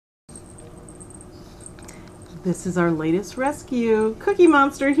This is our latest rescue, Cookie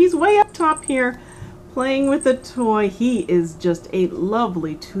Monster. He's way up top here playing with a toy. He is just a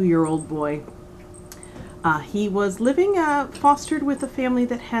lovely 2-year-old boy. He was living fostered with a family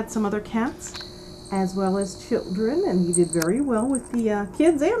that had some other cats as well as children, and he did very well with the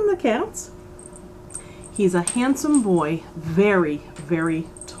kids and the cats. He's a handsome boy, very, very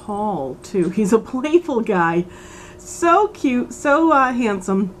tall too. He's a playful guy, so cute, so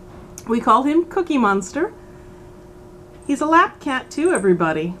handsome. We call him Cookie Monster. He's a lap cat too,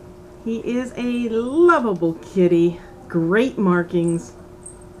 everybody. He is a lovable kitty, great markings,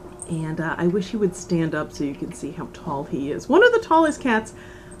 and I wish he would stand up so you can see how tall he is. One of the tallest cats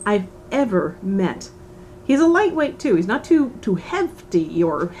I've ever met. He's a lightweight too. He's not too hefty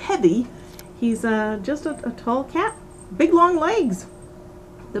or heavy. He's just a tall cat, big long legs.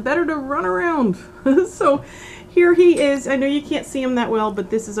 The better to run around. So here he is. I know you can't see him that well, but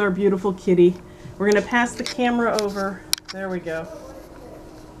this is our beautiful kitty. We're gonna pass the camera over. There we go.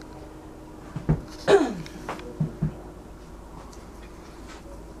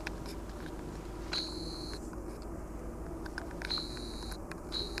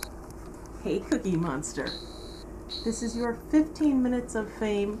 Hey, Cookie Monster. This is your 15 minutes of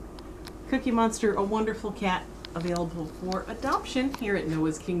fame. Cookie Monster, a wonderful cat, available for adoption here at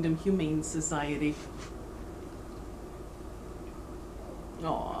Noah's Kingdom Humane Society.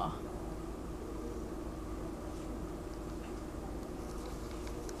 Aww.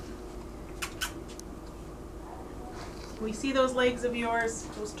 Can we see those legs of yours?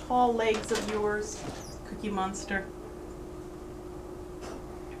 Those tall legs of yours, Cookie Monster?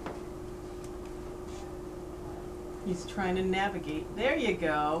 He's trying to navigate. There you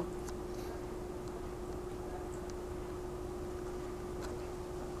go.